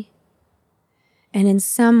would be. And in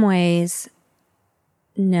some ways,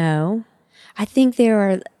 no. I think there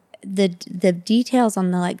are the details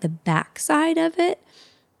on the backside of it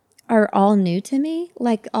are all new to me.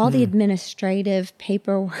 Like all the administrative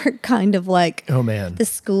paperwork, kind of like, oh man, the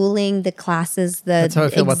schooling, the classes, that's how I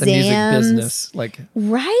feel exams. about the music business. Like,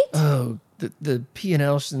 right? Oh, the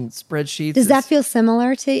P&Ls and spreadsheets. Does that feel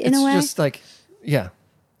similar to in a way? It's just like, yeah.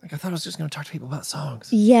 Like I thought I was just going to talk to people about songs.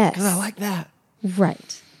 Yes. Because I like that.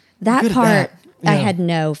 Right. That good at part that. Yeah. I had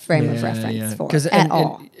no frame of reference for at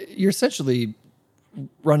all. And you're essentially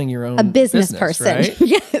running your own A business person. Right?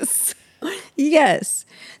 Yes. Yes.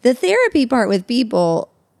 The therapy part with people,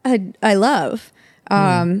 I love.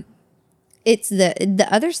 It's the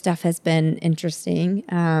other stuff has been interesting.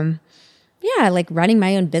 Yeah, like running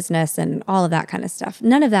my own business and all of that kind of stuff.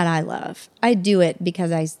 None of that I love. I do it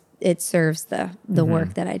because it serves the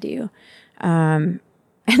work that I do. And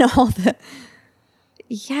all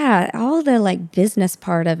the like business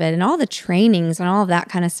part of it and all the trainings and all of that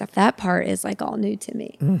kind of stuff, that part is like all new to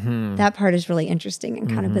me. That part is really interesting and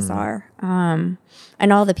kind of bizarre.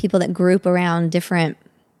 And all the people that group around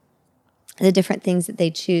the different things that they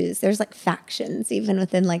choose. There's like factions even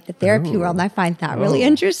within like the therapy world. And I find that really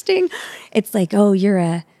interesting. It's like, oh,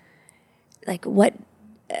 you're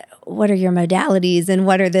what are your modalities and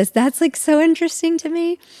what are this? That's like so interesting to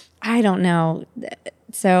me. I don't know.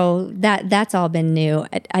 So that's all been new.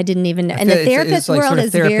 I didn't even know. And the therapist like world sort of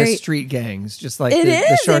is therapist very street gangs, just like it the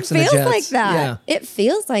is. Sharks It and the feels Jets. like that. Yeah. It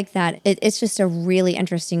feels like that. It's just a really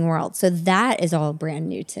interesting world. So that is all brand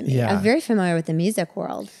new to me. Yeah. I'm very familiar with the music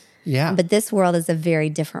world. Yeah. But this world is a very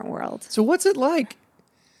different world. So what's it like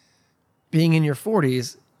being in your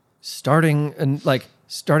 40s, starting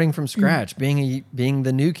from scratch, being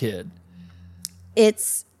the new kid?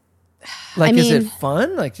 It's like, is it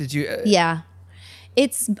fun? Like, did you? Yeah,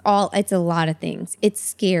 it's a lot of things. It's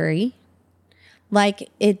scary.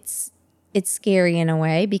 Like it's scary in a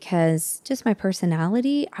way because just my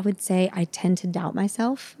personality, I would say I tend to doubt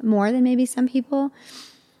myself more than maybe some people.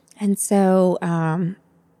 And so,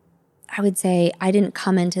 I would say I didn't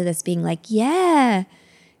come into this being like, yeah,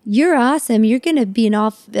 you're awesome. You're going to be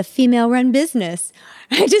a female-run business.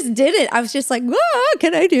 I just did it. I was just like, whoa,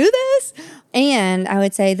 can I do this? And I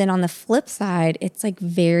would say then on the flip side, it's like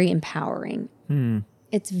very empowering.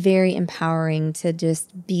 It's very empowering to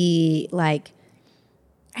just be like,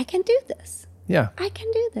 I can do this. Yeah. I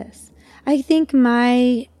can do this. I think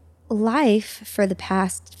my life for the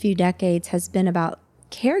past few decades has been about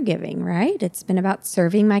caregiving, right? It's been about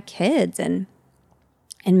serving my kids and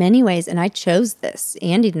in many ways. And I chose this.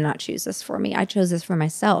 Andy did not choose this for me. I chose this for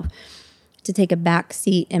myself to take a back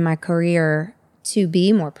seat in my career to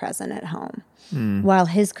be more present at home while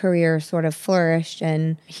his career sort of flourished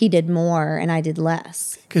and he did more and I did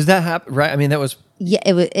less. Because that happened, right? I mean, that was... Yeah,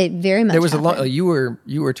 it very much there was happened. a lot.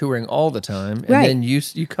 You were touring all the time, and Right. then you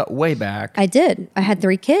cut way back. I did. I had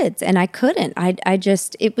 3 kids and I couldn't. I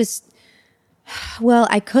just, it was... Well,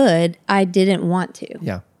 I could. I didn't want to.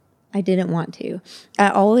 Yeah. I didn't want to.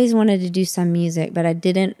 I always wanted to do some music, but I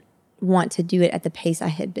didn't want to do it at the pace I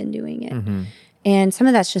had been doing it. And some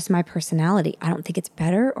of that's just my personality. I don't think it's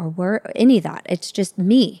better or worse, any of that. It's just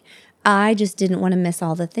me. I just didn't want to miss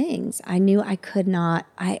all the things. I knew I could not,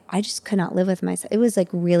 I just could not live with myself. It was like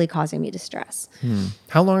really causing me distress.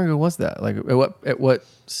 How long ago was that? Like at what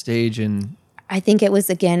stage in... I think it was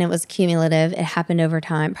cumulative. It happened over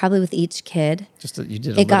time, probably with each kid. Just that you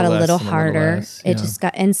did It got a little less and harder. less. It just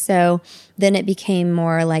got, and so then it became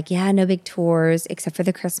more like, yeah, no big tours except for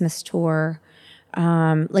the Christmas tour.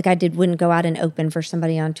 Like I wouldn't go out and open for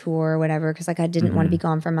somebody on tour or whatever, because like I didn't want to be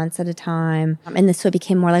gone for months at a time. So it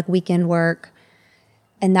became more like weekend work,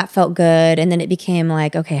 and that felt good. And then it became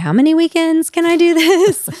like, okay, how many weekends can I do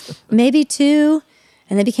this? Maybe 2.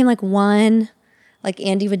 And then it became like 1. Like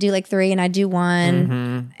Andy would do like 3 and I'd do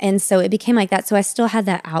 1. And so it became like that. So I still had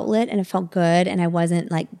that outlet and it felt good, and I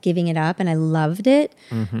wasn't like giving it up, and I loved it,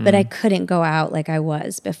 but I couldn't go out like I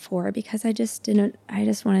was before because I just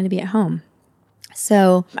wanted to be at home.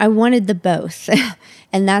 So I wanted the both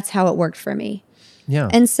and that's how it worked for me. Yeah.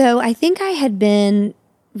 And so I think I had been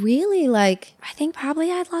really like, I think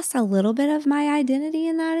probably I'd lost a little bit of my identity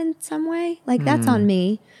in that in some way. Like that's on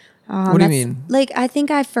me. What do you mean? Like, I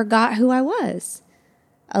think I forgot who I was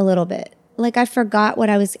a little bit. Like I forgot what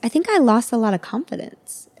I was. I think I lost a lot of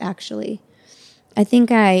confidence, actually. I think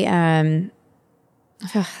that's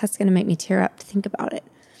going to make me tear up to think about it.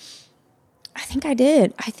 I think I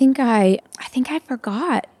did. I think I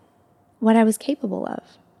forgot what I was capable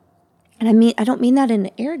of. And I don't mean that in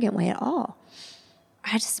an arrogant way at all.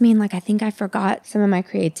 I just mean like, I think I forgot some of my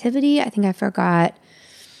creativity. I think I forgot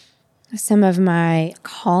some of my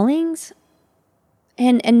callings.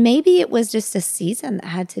 And maybe it was just a season that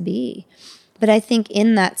had to be. But I think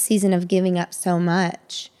in that season of giving up so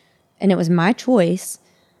much, and it was my choice,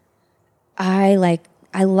 I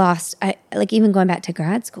even going back to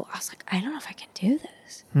grad school, I was like, I don't know if I can do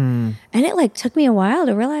this. And it like took me a while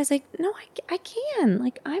to realize like, no, I can.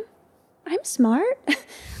 Like I'm smart.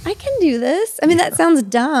 I can do this. I mean, that sounds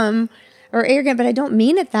dumb or arrogant, but I don't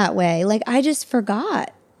mean it that way. Like I just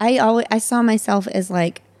forgot. I saw myself as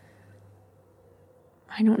like,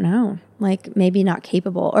 I don't know, like maybe not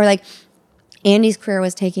capable, or like Andy's career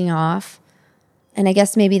was taking off. And I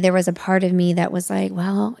guess maybe there was a part of me that was like,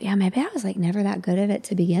 well, yeah, maybe I was like never that good at it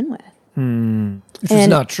to begin with. Which is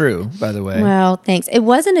not true, by the way. Well, thanks. It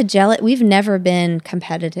wasn't we've never been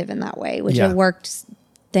competitive in that way, which it worked,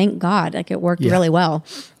 thank God, like it worked really well.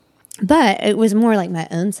 But it was more like my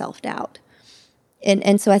own self-doubt.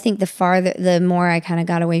 And so I think the more I kind of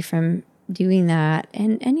got away from doing that,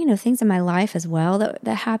 and things in my life as well that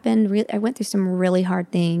happened. I went through some really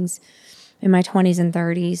hard things in my 20s and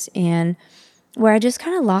 30s, and where I just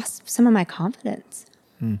kind of lost some of my confidence.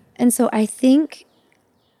 And so I think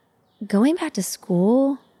going back to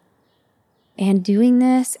school and doing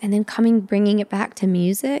this, and then bringing it back to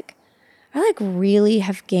music, I like really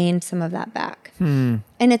have gained some of that back. And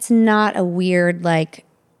it's not a weird like,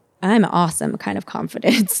 I'm awesome kind of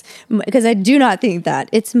confidence, because I do not think that.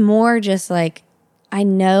 It's more just like, I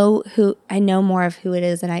know more of who it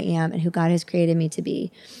is that I am and who God has created me to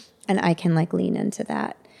be. And I can like lean into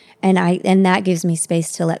that. And that gives me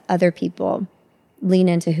space to let other people lean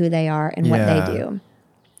into who they are and what they do.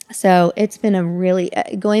 So it's been a really,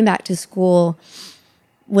 going back to school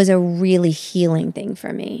was a really healing thing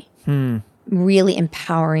for me. Really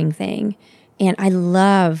empowering thing. And I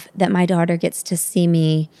love that my daughter gets to see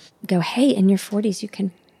me go, hey, in your 40s, you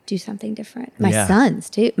can do something different. My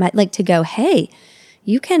sons too, to go, hey,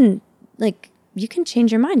 you can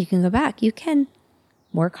change your mind. You can go back. You can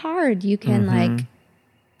work hard. You can like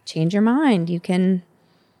change your mind. You can,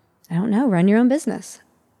 I don't know, run your own business.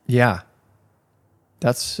 Yeah.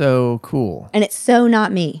 That's so cool. And it's so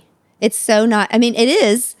not me. It's so not, I mean, it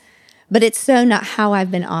is, but it's so not how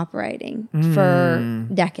I've been operating for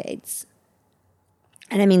decades.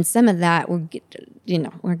 And I mean, some of that we're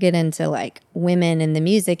getting into like women in the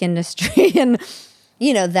music industry, and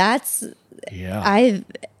that's I've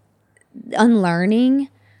unlearning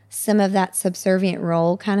some of that subservient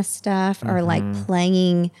role kind of stuff, or like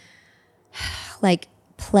playing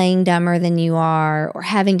dumber than you are, or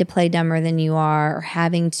having to play dumber than you are, or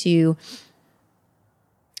having to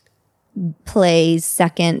play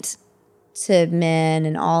second to men,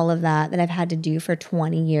 and all of that I've had to do for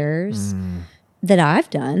 20 years. That I've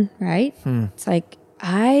done, right? It's like,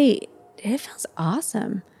 it feels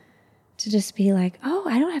awesome to just be like, oh,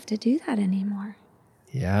 I don't have to do that anymore.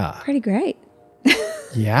 Yeah. Pretty great.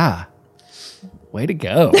 Yeah. Way to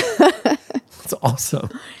go. That's awesome.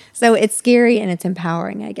 So it's scary and it's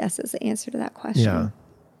empowering, I guess, is the answer to that question. Yeah.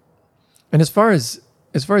 And as far as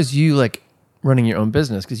you like running your own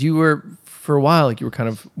business, because you were, for a while, like you were kind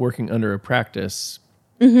of working under a practice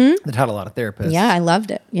that had a lot of therapists. Yeah, I loved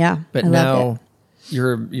it. Yeah. But now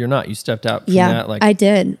you're not. You stepped out from that. Like I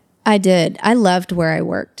did. I loved where I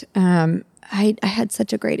worked. I had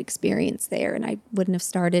such a great experience there, and I wouldn't have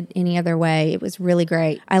started any other way. It was really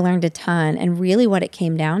great. I learned a ton, and really what it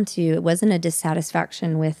came down to, it wasn't a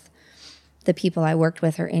dissatisfaction with the people I worked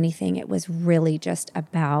with or anything. It was really just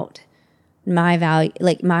about my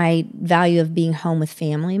value of being home with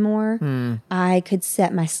family more. I could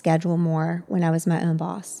set my schedule more when I was my own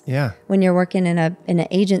boss. Yeah. When you're working in an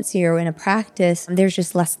agency or in a practice, there's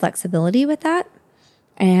just less flexibility with that.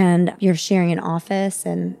 And you're sharing an office,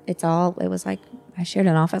 and it was like I shared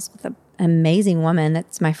an office with an amazing woman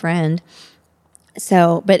that's my friend.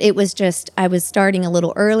 So, but it was just, I was starting a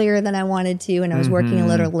little earlier than I wanted to, and I was working a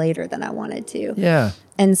little later than I wanted to. Yeah.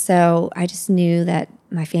 And so I just knew that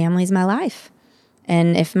my family's my life.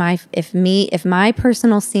 And if my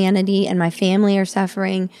personal sanity and my family are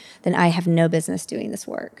suffering, then I have no business doing this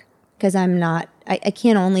work. Because I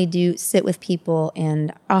can't only sit with people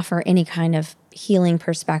and offer any kind of healing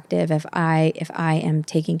perspective if I am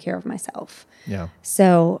taking care of myself. Yeah.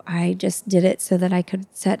 So I just did it so that I could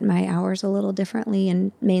set my hours a little differently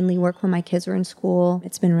and mainly work when my kids were in school.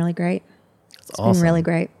 It's been really great. It's awesome. been really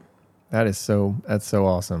great. That's so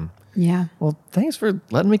awesome. Yeah. Well, thanks for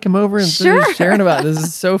letting me come over and Sure. sharing about it. This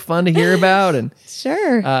is so fun to hear about. And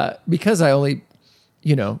Sure. because I only,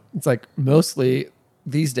 it's like mostly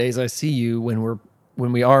these days I see you when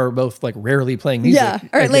we are both like rarely playing music. Yeah.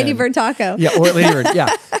 Or at Lady Bird Taco. Yeah. Or at Lady Bird.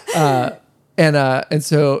 Yeah. And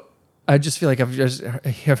so I just feel like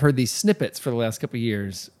I've heard these snippets for the last couple of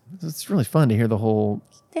years. It's really fun to hear the whole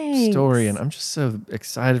story, and I'm just so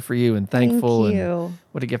excited for you and thankful. Thank you. And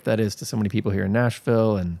what a gift that is to so many people here in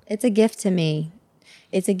Nashville. And it's a gift to me.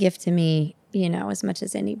 It's a gift to me, as much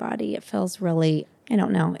as anybody. It feels really, I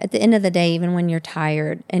don't know. At the end of the day, even when you're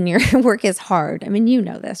tired and your work is hard, I mean, you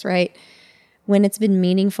know this, right? When it's been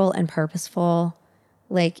meaningful and purposeful,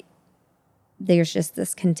 like there's just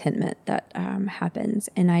this contentment that happens,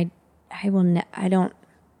 and I don't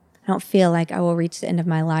feel like I will reach the end of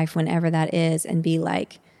my life whenever that is and be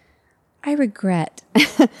like, I regret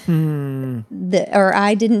or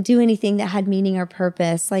I didn't do anything that had meaning or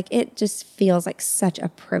purpose. Like it just feels like such a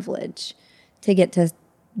privilege to get to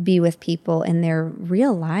be with people in their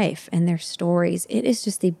real life and their stories. It is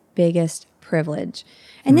just the biggest privilege.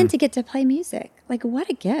 And then to get to play music, like what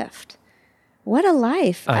a gift. What a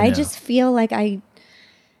life. I just feel like I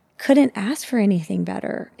couldn't ask for anything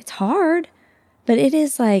better. It's hard, but it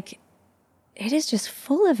is just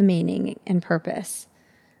full of meaning and purpose.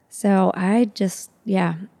 So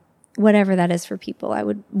whatever that is for people, I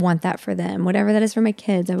would want that for them. Whatever that is for my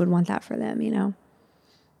kids, I would want that for them,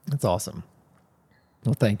 That's awesome.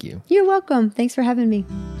 Well, thank you. You're welcome. Thanks for having me.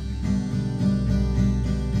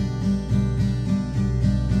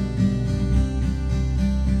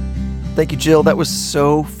 Thank you, Jill. That was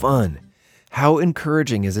so fun. How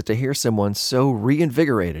encouraging is it to hear someone so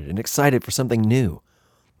reinvigorated and excited for something new?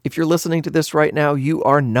 If you're listening to this right now, you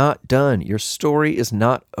are not done. Your story is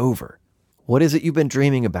not over. What is it you've been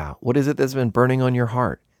dreaming about? What is it that's been burning on your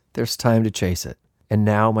heart? There's time to chase it. And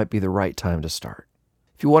now might be the right time to start.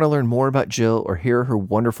 If you want to learn more about Jill or hear her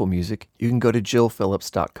wonderful music, you can go to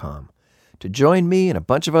jillphillips.com. To join me and a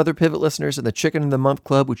bunch of other Pivot listeners in the Chicken of the Month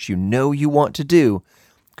Club, which you know you want to do,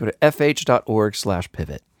 go to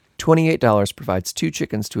fh.org/pivot. $28 provides 2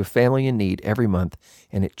 chickens to a family in need every month,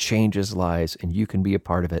 and it changes lives, and you can be a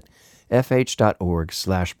part of it.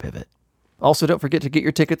 fh.org/pivot. Also, don't forget to get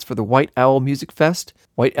your tickets for the White Owl Music Fest.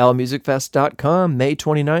 WhiteOwlMusicFest.com, May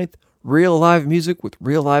 29th. Real live music with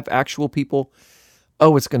real live actual people.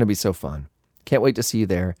 Oh, it's going to be so fun. Can't wait to see you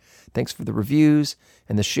there. Thanks for the reviews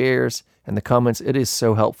and the shares and the comments. It is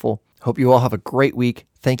so helpful. Hope you all have a great week.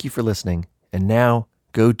 Thank you for listening. And now,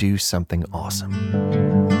 go do something awesome.